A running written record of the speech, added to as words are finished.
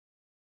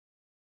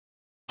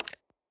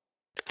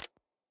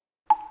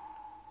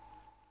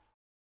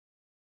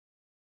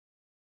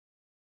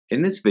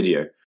In this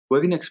video,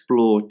 we're going to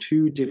explore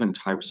two different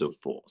types of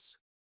force: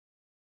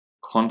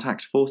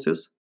 contact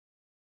forces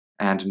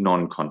and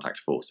non-contact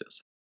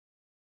forces.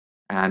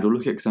 And we'll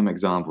look at some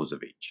examples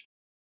of each.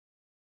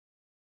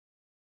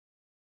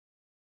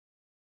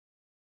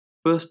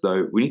 First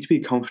though, we need to be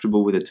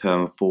comfortable with the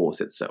term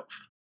force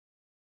itself.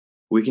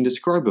 We can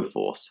describe a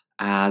force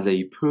as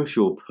a push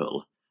or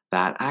pull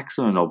that acts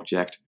on an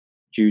object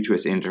due to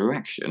its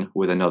interaction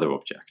with another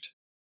object.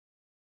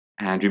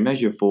 And we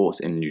measure force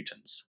in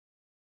newtons.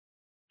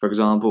 For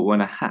example,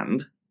 when a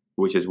hand,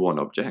 which is one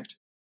object,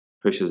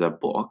 pushes a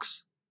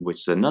box, which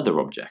is another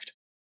object,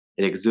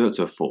 it exerts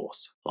a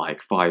force,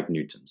 like 5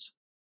 newtons.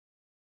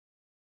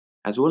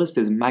 As well as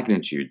this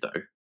magnitude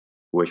though,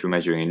 which we're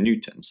measuring in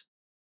newtons,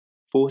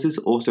 forces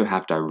also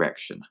have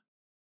direction.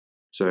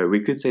 So we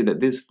could say that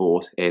this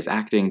force is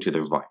acting to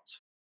the right.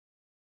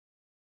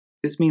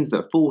 This means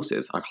that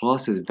forces are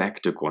classed as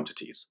vector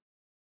quantities,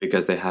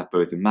 because they have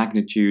both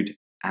magnitude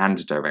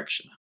and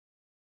direction.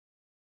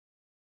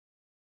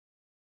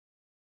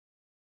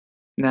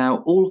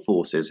 Now, all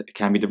forces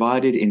can be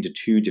divided into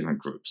two different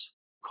groups: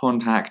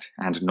 contact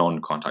and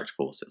non-contact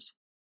forces.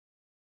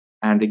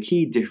 And the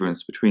key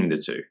difference between the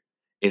two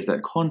is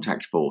that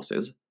contact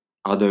forces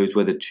are those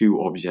where the two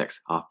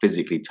objects are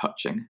physically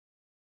touching,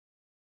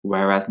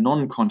 whereas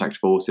non-contact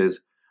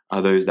forces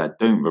are those that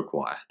don't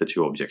require the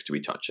two objects to be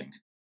touching.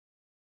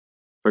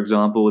 For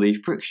example, the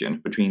friction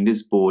between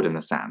this board and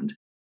the sand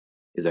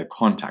is a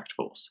contact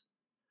force,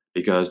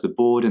 because the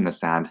board and the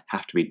sand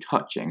have to be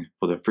touching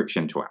for the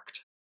friction to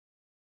act.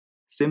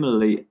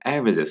 Similarly,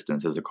 air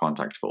resistance is a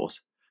contact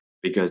force,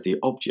 because the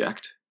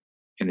object,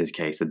 in this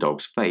case the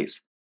dog's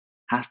face,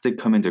 has to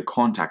come into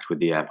contact with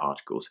the air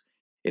particles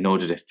in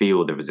order to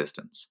feel the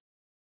resistance.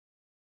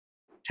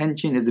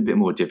 Tension is a bit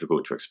more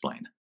difficult to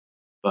explain,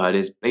 but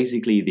is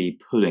basically the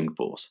pulling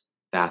force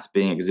that's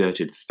being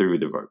exerted through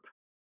the rope.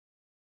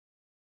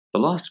 The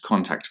last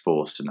contact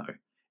force to know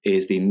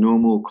is the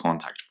normal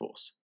contact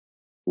force,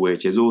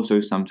 which is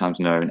also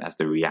sometimes known as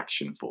the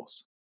reaction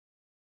force.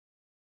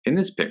 In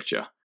this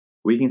picture,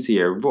 we can see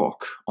a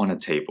rock on a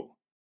table,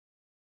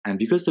 and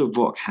because the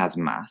rock has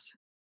mass, it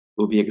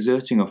will be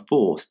exerting a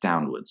force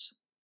downwards,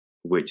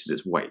 which is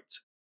its weight.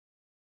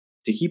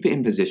 To keep it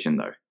in position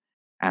though,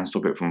 and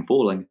stop it from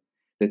falling,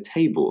 the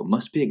table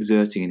must be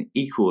exerting an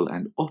equal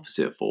and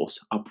opposite force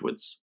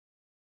upwards.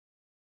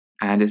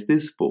 And it's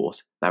this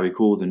force that we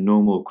call the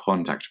normal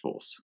contact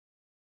force.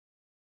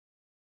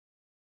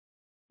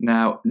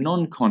 Now,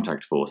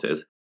 non-contact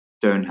forces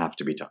don't have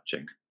to be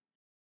touching,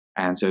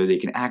 and so they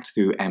can act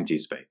through empty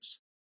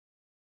space.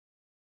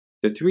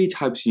 The three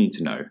types you need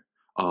to know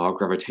are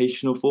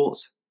gravitational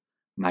force,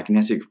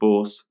 magnetic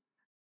force,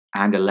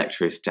 and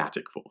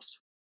electrostatic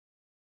force.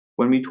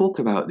 When we talk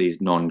about these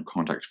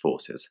non-contact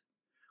forces,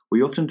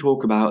 we often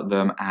talk about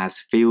them as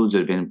fields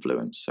of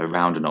influence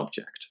around an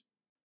object,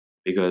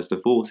 because the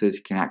forces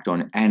can act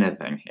on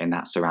anything in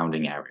that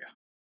surrounding area.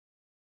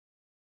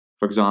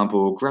 For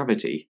example,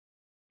 gravity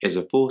is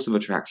a force of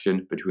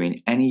attraction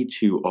between any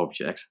two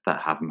objects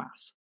that have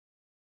mass,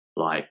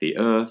 like the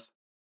Earth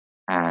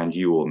and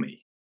you or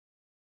me.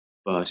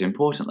 But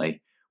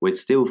importantly, we'd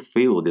still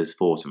feel this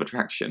force of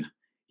attraction,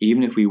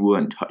 even if we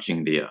weren't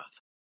touching the Earth.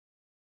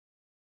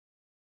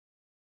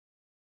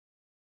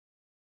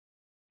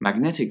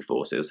 Magnetic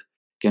forces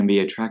can be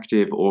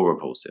attractive or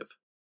repulsive,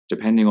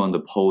 depending on the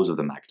poles of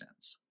the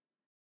magnets,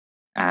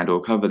 and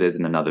we'll cover this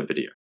in another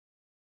video.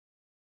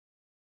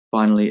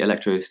 Finally,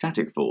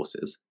 electrostatic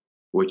forces,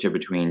 which are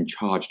between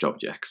charged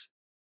objects,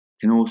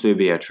 can also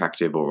be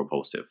attractive or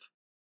repulsive,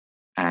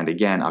 and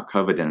again are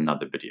covered in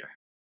another video.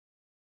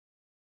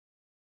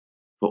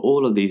 For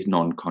all of these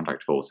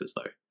non-contact forces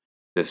though,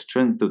 the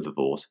strength of the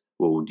force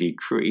will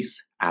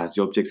decrease as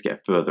the objects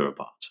get further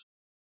apart.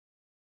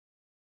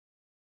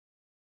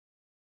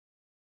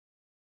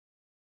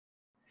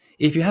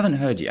 If you haven't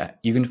heard yet,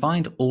 you can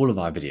find all of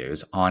our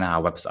videos on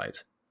our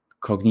website,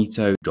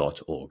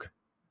 cognito.org.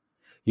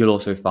 You'll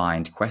also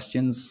find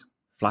questions,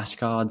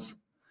 flashcards,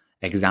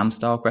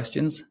 exam-style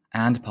questions,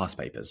 and past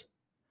papers.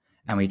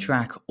 And we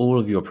track all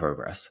of your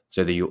progress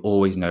so that you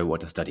always know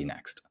what to study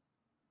next.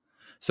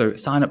 So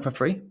sign up for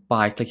free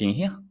by clicking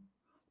here,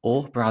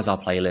 or browse our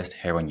playlist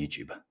here on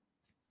YouTube.